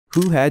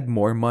Who had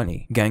more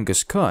money,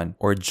 Genghis Khan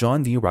or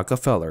John D.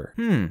 Rockefeller?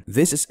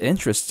 This is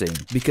interesting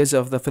because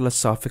of the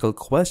philosophical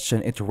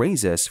question it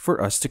raises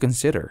for us to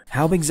consider.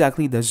 How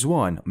exactly does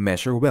one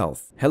measure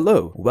wealth?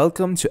 Hello,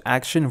 welcome to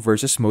Action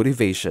versus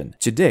Motivation.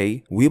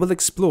 Today, we will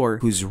explore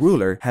whose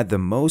ruler had the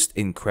most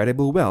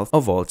incredible wealth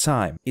of all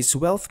time. Is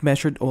wealth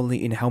measured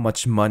only in how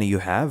much money you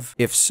have?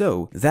 If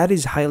so, that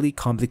is highly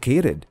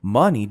complicated.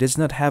 Money does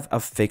not have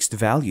a fixed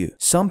value.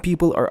 Some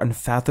people are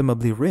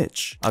unfathomably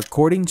rich.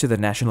 According to the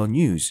national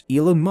news,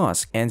 Elon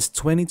Musk ends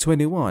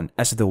 2021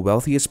 as the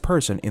wealthiest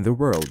person in the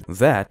world.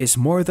 That is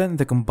more than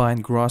the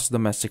combined gross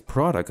domestic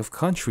product of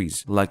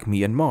countries like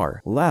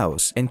Myanmar,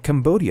 Laos, and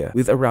Cambodia,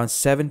 with around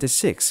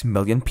 76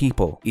 million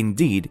people.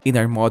 Indeed, in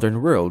our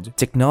modern world,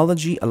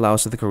 technology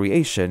allows the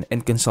creation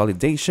and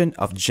consolidation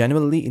of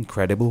genuinely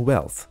incredible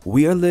wealth.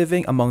 We are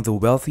living among the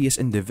wealthiest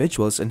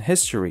individuals in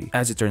history.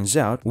 As it turns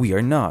out, we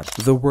are not.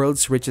 The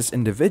world's richest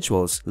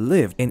individuals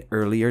lived in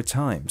earlier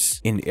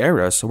times, in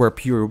eras where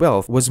pure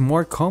wealth was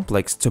more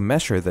complex to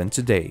measure than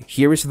today.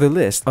 Here is the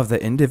list of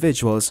the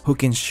individuals who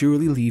can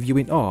surely leave you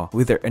in awe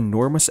with their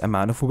enormous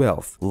amount of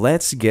wealth.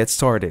 Let's get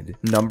started.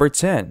 Number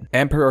 10.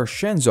 Emperor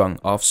Shenzong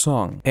of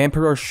Song.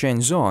 Emperor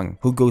Shenzong,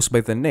 who goes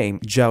by the name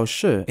Zhao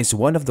Shi, is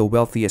one of the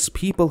wealthiest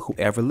people who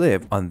ever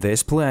lived on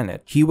this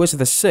planet. He was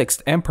the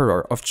 6th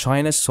emperor of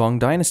China's Song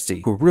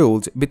dynasty, who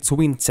ruled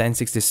between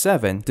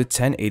 1067 to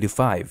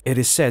 1085. It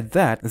is said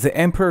that the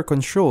emperor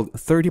controlled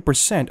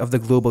 30% of the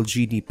global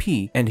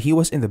GDP, and he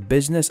was in the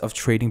business of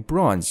trading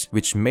bronze,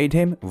 which made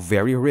him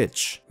very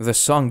rich. The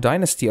Song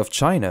dynasty of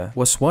China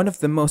was one of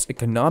the most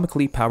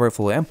economically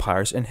powerful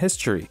empires in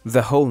history.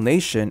 The whole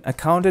nation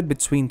accounted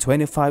between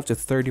 25 to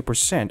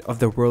 30% of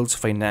the world's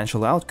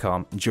financial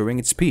outcome during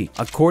its peak.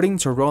 According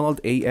to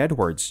Ronald A.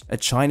 Edwards, a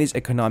Chinese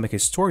economic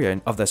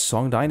historian of the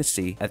Song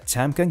dynasty at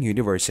Tamkang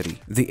University,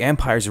 the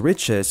empire's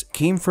riches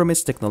came from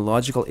its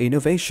technological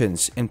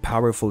innovations and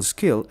powerful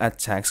skill at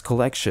tax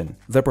collection.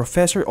 The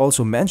professor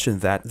also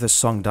mentioned that the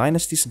Song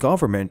dynasty's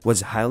government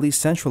was highly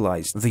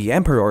centralized. The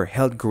emperor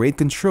held great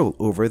control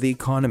over the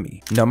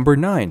economy. Number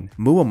 9.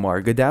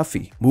 Muammar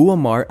Gaddafi.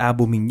 Muammar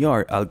Abu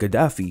Minyar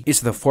al-Gaddafi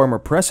is the former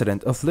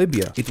president of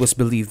Libya. It was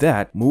believed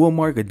that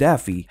Muammar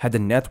Gaddafi had a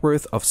net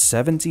worth of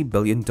 $70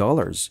 billion.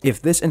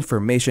 If this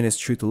information is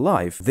true to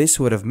life, this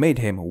would have made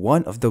him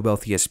one of the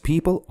wealthiest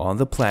people on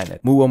the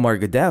planet. Muammar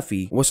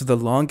Gaddafi was the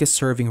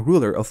longest-serving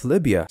ruler of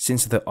Libya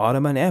since the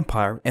Ottoman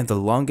Empire and the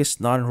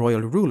longest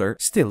non-royal ruler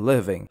still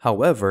living.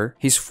 However,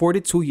 his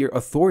 42-year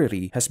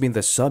authority has been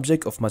the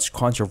subject of much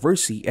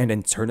controversy and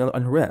internal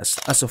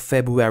unrest. As of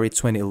February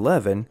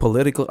 2011,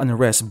 political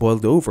unrest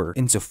boiled over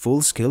into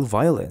full-scale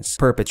violence,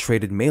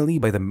 perpetrated mainly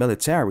by the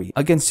military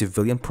against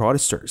civilian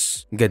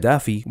protesters.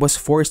 Gaddafi was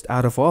forced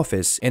out of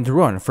office and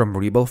run from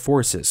rebel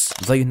forces.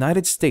 The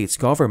United States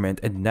government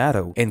and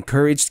NATO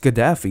encouraged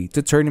Gaddafi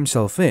to turn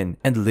himself in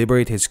and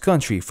liberate his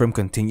country from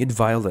continued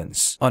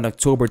violence. On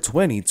October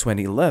 20,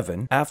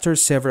 2011, after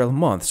several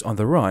months on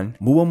the run,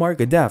 Muammar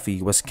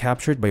Gaddafi was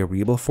captured by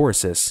rebel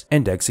forces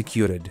and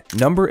executed.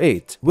 Number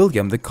 8.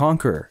 William the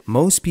Conqueror.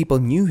 Most people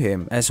knew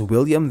him as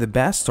William the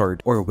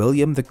Bastard or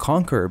William the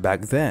Conqueror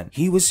back then.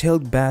 He was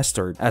hailed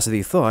bastard as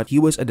they thought he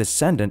was a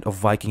descendant of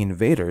Viking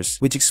invaders,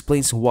 which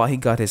explains why he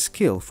got his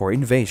skill for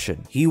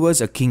invasion. He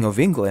was a king of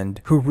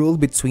England who ruled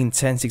between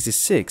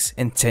 1066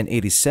 and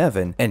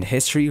 1087, and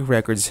history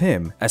records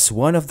him as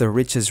one of the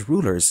richest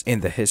rulers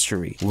in the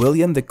history.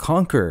 William the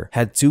Conqueror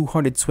had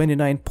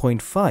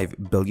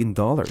 $229.5 billion.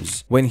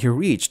 When he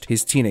reached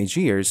his teenage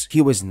years,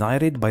 he was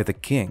knighted by the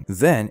king.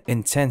 Then, in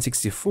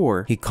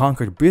 1064, he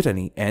conquered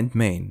Brittany and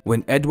Maine.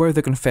 When Edward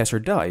the Confessor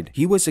died,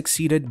 he was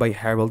succeeded by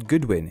Harold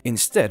Godwin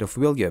instead of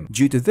William.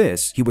 Due to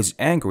this, he was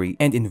angry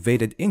and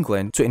invaded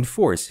England to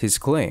enforce his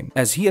claim.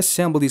 As he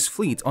assembled his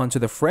fleet onto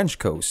the French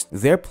coast,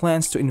 their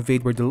plans to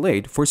invade were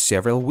delayed for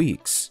several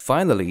weeks.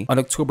 Finally, on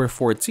October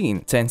 14,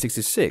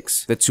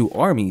 1066, the two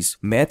armies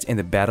met in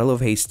the Battle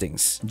of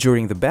Hastings.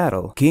 During the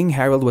battle, King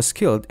Harold was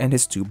killed and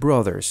his two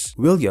brothers.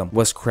 William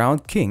was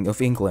crowned King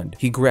of England.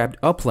 He grabbed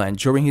upland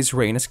during his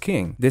reign as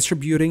king,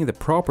 distributing the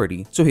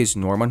property to his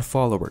Norman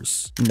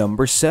followers.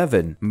 Number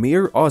 7.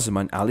 Mir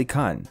Osman Ali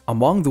Khan.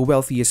 Among the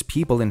wealthiest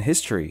people in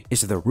history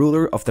is the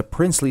ruler of the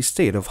princely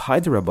state of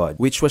Hyderabad,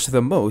 which was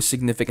the most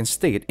significant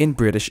state in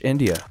British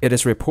India. It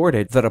is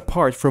reported that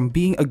apart from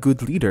being a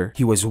good leader,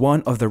 he was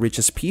one of the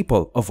richest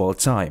people of all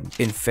time.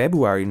 In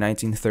February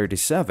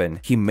 1937,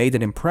 he made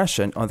an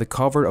impression on the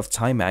cover of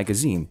Time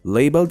magazine,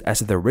 labeled as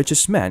the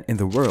richest man in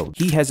the world.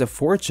 He has a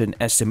fortune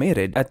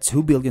estimated at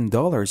 $2 billion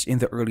in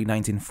the early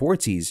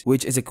 1940s,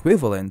 which is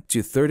equivalent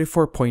to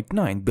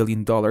 $34.9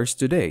 billion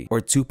today, or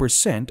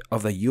 2%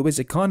 of the US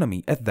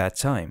economy at that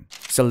time.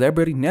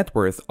 Celebrity Net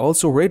Worth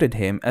also rated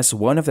him as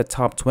one of the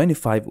top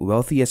 25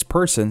 wealthiest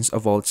persons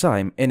of all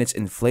time in its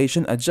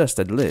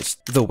inflation-adjusted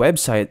list. The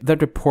website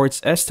that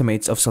reports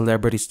estimates of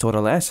celebrities'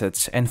 total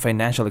assets and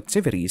financial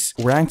activities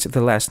ranked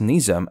the last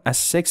Nizam as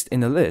 6th in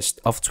the list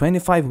of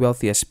 25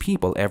 wealthiest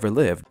people ever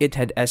lived. It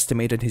had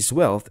estimated his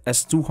wealth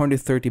as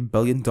 $230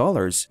 billion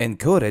and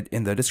quoted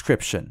in the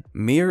description.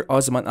 Mir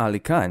Osman Ali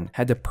Khan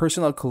had a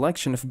personal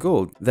collection of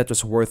gold that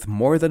was worth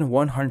more than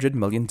 $100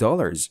 million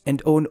and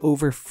owned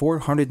over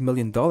 $400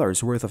 million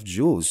worth of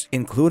jewels,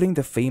 including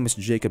the famous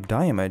Jacob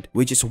diamond,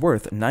 which is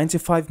worth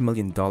 $95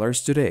 million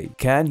today.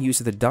 Khan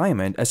used the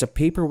diamond as a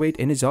paperweight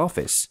in his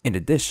office. In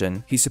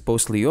addition, he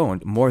supposedly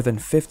owned more than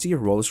 50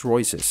 Rolls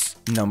Royces.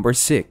 Number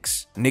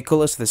 6.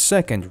 Nicolas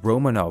II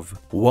Romanov.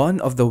 One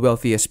of the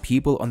wealthiest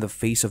people on the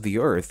face of the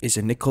earth is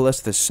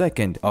Nicolas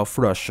II of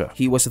Russia.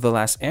 He was the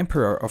last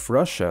emperor of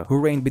Russia who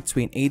reigned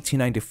between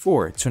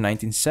 1894 to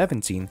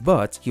 1917,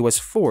 but he was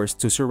forced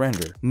to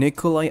surrender.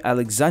 Nikolai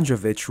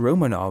Alexandrovich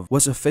Romanov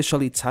was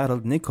officially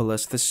titled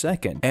Nicolas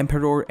II,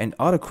 Emperor and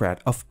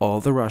Autocrat of all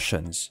the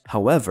Russians.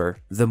 However,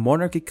 the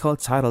monarchical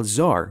title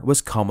Tsar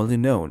was commonly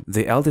known.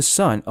 The eldest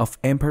son of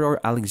Emperor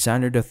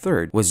Alexander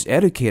III was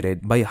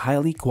educated by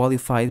highly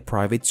qualified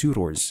private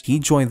tutors. He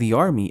joined the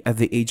army at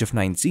the age of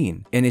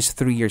 19. In his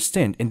 3-year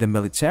stint in the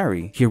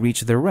military, he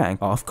reached the rank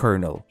of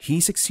colonel. He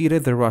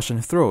succeeded the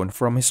Russian throne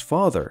from his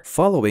father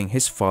following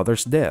his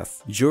father's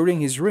death.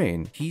 During his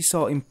reign, he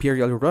saw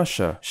Imperial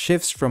Russia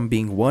shifts from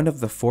being one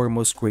of the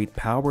foremost great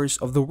powers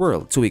of the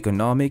world to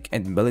economic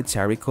and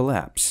military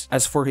collapse.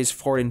 As for his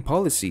foreign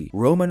policy,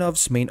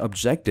 Romanov's main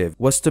objective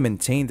was to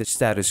maintain the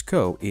status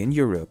quo in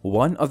Europe.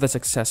 One of the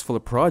successful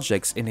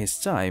projects in his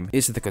time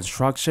is the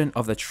construction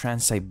of the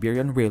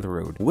Trans-Siberian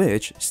Railroad,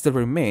 which still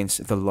remains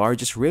the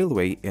largest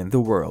railway in the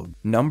world.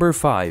 Number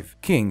 5.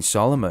 King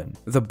Solomon.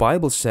 The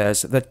Bible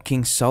says that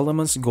King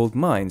Solomon's gold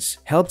mines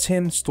helped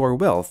him store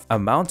wealth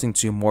amounting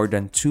to more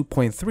than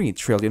 2.3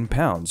 trillion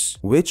pounds,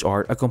 which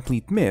are a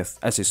complete myth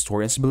as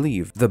historians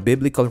believe. The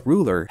biblical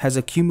ruler has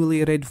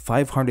accumulated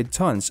 500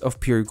 tons of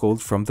pure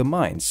gold from the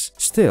mines.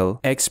 Still,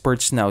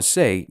 experts now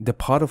say the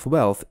pot of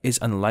wealth is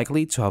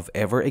unlikely to have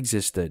ever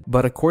existed.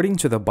 But according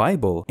to the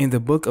Bible, in the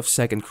book of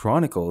 2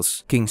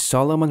 Chronicles, King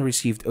Solomon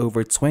received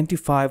over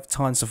 25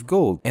 tons of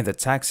gold and the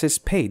taxes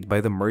paid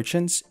by the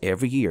merchants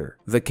every year.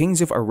 The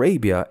kings of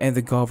Arabia and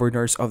the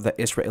governors of the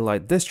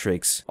Israelite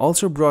districts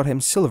also brought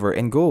him silver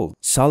and gold.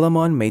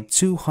 Solomon made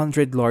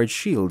 200 large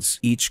shields,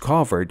 each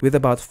covered with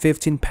about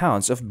 15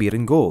 pounds of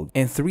beaten gold,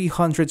 and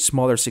 300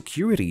 smaller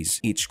securities,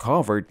 each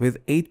covered with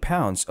 8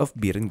 pounds of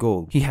beaten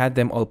gold. He had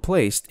them all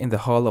placed in the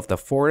hall of the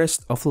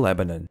forest of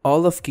Lebanon.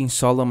 All of King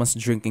Solomon's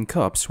drinking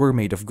cups were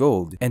made of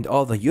gold, and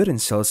all the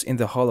utensils in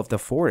the hall of the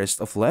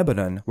forest of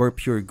Lebanon were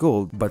pure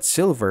gold, but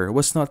silver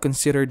was not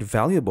considered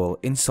valuable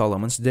in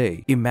Solomon's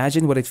day.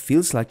 Imagine what it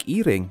feels like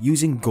eating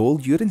using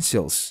gold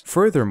utensils.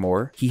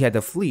 Furthermore, he had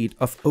a fleet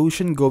of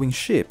ocean-going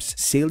ships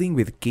sailing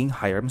with King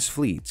Hiram's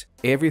fleet.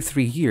 Every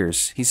 3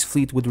 years, his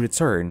fleet would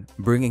return,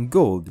 bringing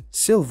gold,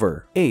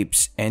 silver,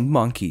 apes, and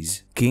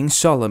monkeys. King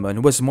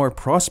Solomon was more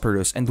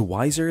prosperous and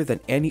wiser than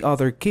any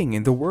other king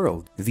in the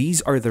world.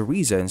 These are the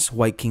reasons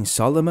why King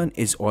Solomon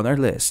is on our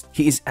list.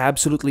 He is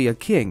absolutely a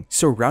king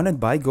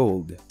surrounded by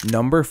gold.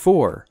 Number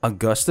 4.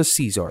 Augustus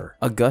Caesar.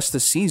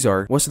 Augustus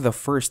Caesar was the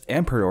first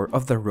emperor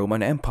of the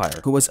Roman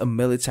Empire, who was a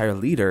military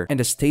leader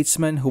and a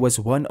statesman who was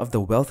one of the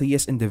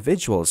wealthiest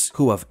individuals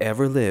who have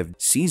ever lived.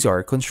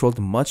 Caesar controlled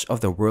much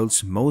of the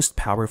world's most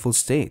powerful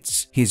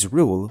states. His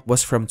rule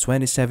was from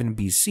 27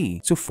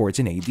 BC to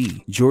 14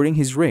 AD. During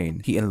his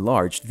reign, he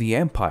enlarged the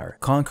empire,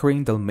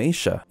 conquering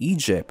Dalmatia,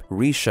 Egypt,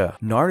 Rhaetia,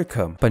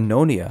 Noricum,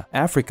 Pannonia,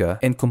 Africa,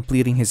 and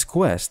completing his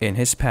quest in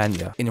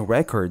Hispania. In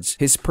records,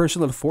 his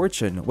personal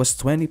fortune was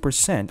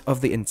 20%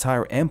 of the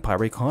entire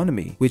empire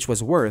economy, which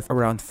was worth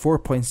around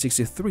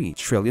 $4.63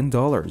 trillion.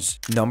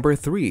 Number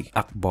 3.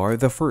 Akbar I,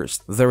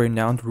 the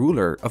renowned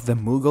ruler of the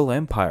Mughal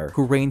Empire,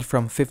 who reigned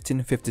from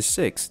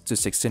 1556 to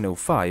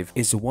 1605,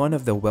 is one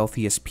of the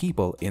wealthiest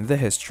people in the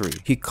history.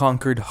 He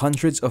conquered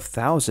hundreds of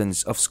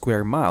thousands of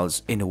square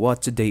miles in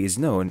what today is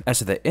known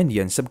as the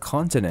Indian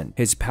subcontinent.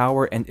 His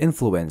power and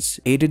influence,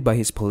 aided by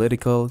his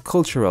political,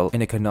 cultural,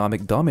 and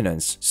economic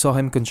dominance, saw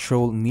him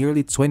control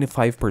nearly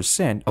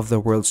 25% of the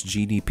world's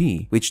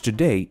GDP, which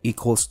today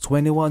equals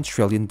 $21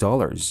 trillion.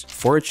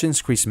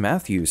 Fortune's Chris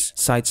Matthews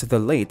cites the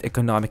late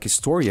economic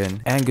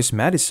historian Angus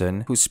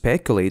Maddison, who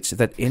speculates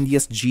that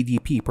India's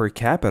GDP per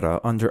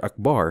capita under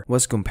Akbar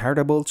was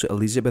comparable to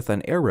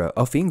Elizabethan era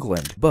of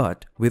England,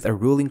 but with a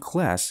ruling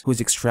class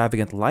whose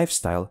extravagant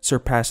lifestyle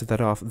surpassed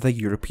that of the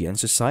European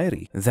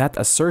society. That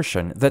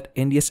assertion that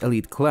India's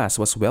elite class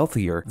was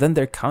wealthier than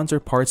their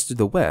counterparts to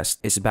the West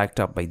is backed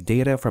up by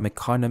data from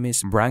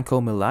economist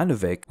Branko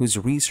Milanovic, whose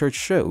research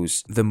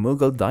shows the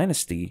Mughal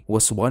dynasty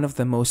was one of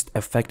the most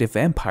effective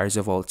empires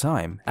of all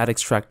time at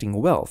extracting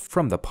wealth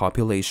from the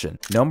population.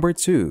 Number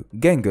 2.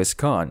 Genghis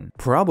Khan.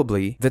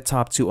 Probably the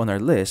top 2 on our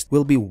list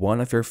will be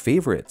one of your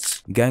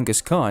favorites.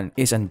 Genghis Khan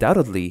is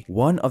undoubtedly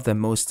one one of the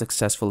most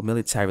successful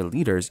military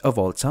leaders of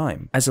all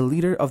time. As a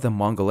leader of the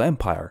Mongol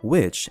Empire,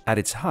 which, at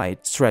its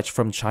height, stretched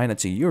from China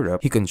to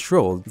Europe, he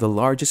controlled the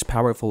largest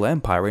powerful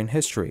empire in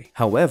history.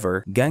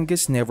 However,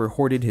 Genghis never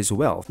hoarded his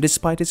wealth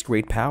despite his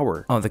great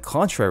power. On the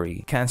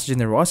contrary, Khan's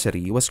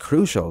generosity was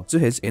crucial to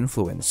his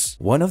influence.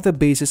 One of the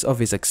bases of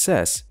his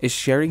success is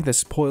sharing the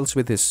spoils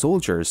with his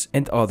soldiers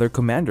and other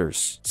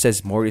commanders,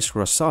 says Maurice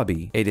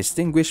Rosabi, a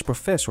distinguished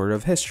professor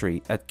of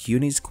history at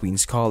CUNY's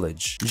Queen's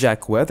College.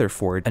 Jack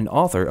Weatherford, an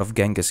author of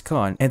Genghis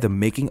Khan and the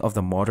Making of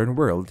the Modern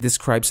World,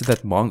 describes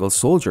that Mongol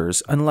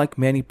soldiers, unlike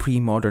many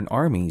pre-modern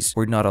armies,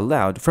 were not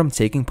allowed from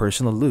taking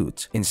personal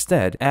loot.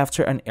 Instead,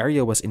 after an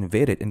area was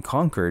invaded and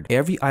conquered,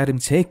 every item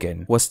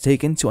taken was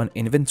taken to an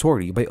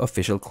inventory by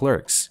official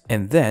clerks,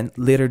 and then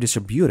later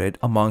distributed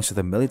amongst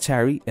the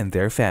military and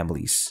their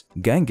families.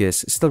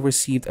 Genghis still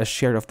received a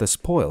share of the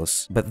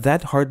spoils, but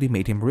that hardly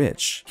made him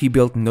rich. He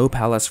built no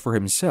palace for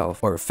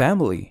himself or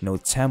family, no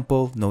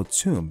temple, no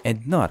tomb,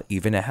 and not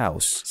even a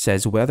house,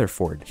 says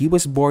Weatherford. He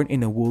was born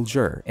in a wool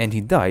jar, and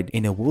he died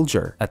in a wool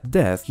jar. At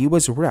death, he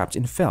was wrapped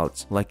in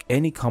felt like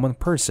any common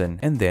person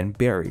and then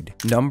buried.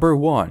 Number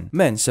 1.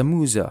 Mansa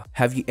Musa.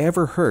 Have you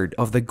ever heard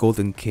of the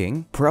Golden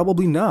King?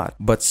 Probably not,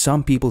 but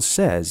some people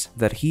says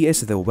that he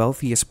is the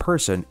wealthiest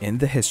person in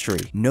the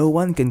history. No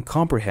one can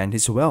comprehend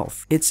his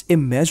wealth. It's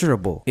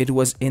immeasurable. It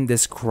was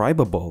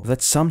indescribable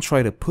that some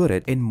try to put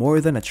it in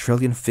more than 1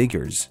 trillion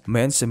figures.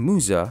 Mansa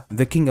Musa,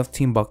 the king of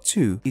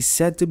Timbuktu, is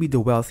said to be the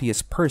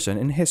wealthiest person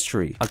in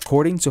history.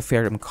 According to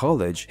Ferrum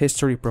College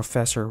history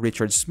professor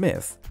Richard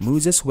Smith,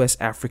 Musa's West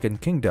African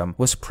kingdom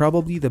was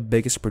probably the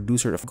biggest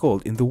producer of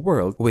gold in the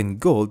world when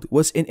gold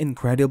was in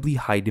incredibly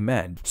high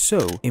demand.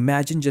 So,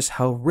 imagine just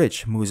how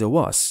rich Musa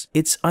was.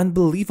 It's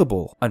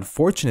unbelievable.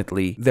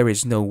 Unfortunately, there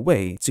is no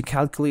way to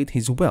calculate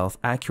his wealth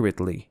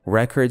accurately.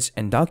 Records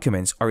and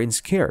documents are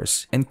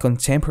scarce, and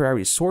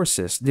contemporary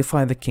sources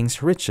define the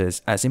king's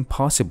riches as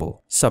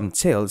impossible. Some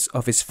tales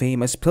of his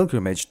famous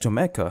pilgrimage to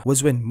Mecca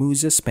was when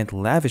Musa spent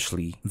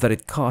lavishly that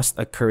it caused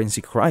a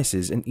currency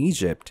crisis in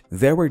Egypt.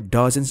 There were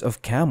dozens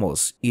of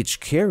camels, each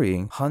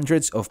carrying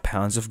hundreds of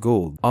pounds of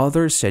gold.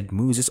 Others said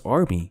Musa's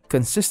army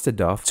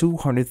consisted of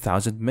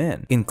 200,000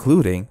 men,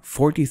 including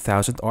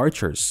 40,000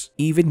 archers.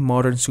 Even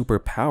modern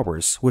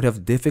superpowers would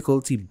have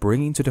difficulty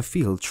bringing to the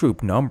field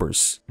troop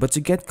numbers. But to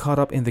get caught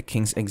up in the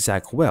king's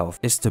exact wealth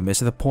is to miss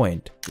the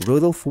point.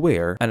 Rudolf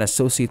Ware, an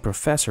associate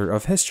professor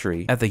of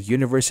history at the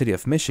University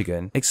of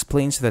Michigan,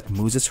 explains that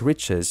Musa's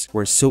riches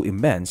were so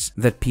immense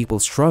that people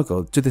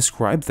struggled to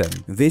describe them.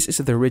 This is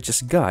the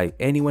richest guy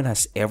anyone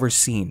has ever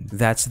seen.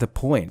 That's the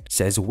point,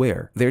 says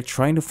Ware. They're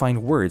trying to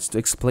find words to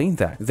explain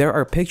that. There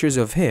are pictures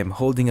of him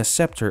holding a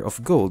scepter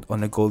of gold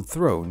on a gold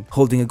throne,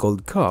 holding a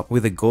gold cup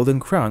with a golden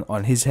crown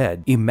on his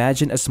head.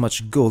 Imagine as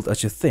much gold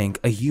as you think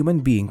a human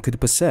being could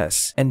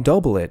possess, and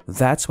double it.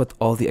 That's what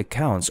all the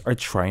accounts are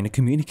trying to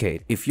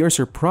communicate. If you're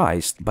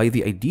surprised by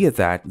the idea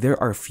that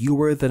there are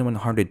fewer than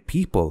 100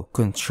 people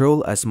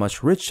control as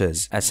much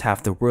riches as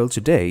half the world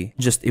today,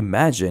 just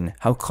imagine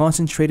how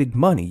concentrated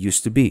money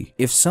used to be.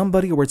 If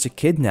somebody were to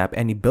kidnap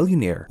any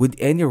billionaire, would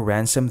any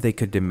ransom they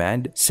could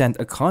demand send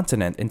a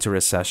continent into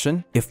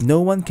recession? If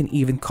no one can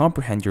even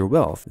comprehend your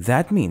wealth,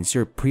 that means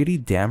you're pretty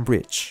damn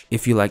rich.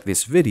 If you like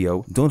this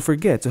video, don't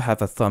forget to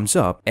have a thumbs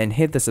up and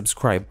hit the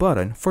subscribe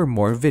button for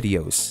more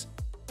videos.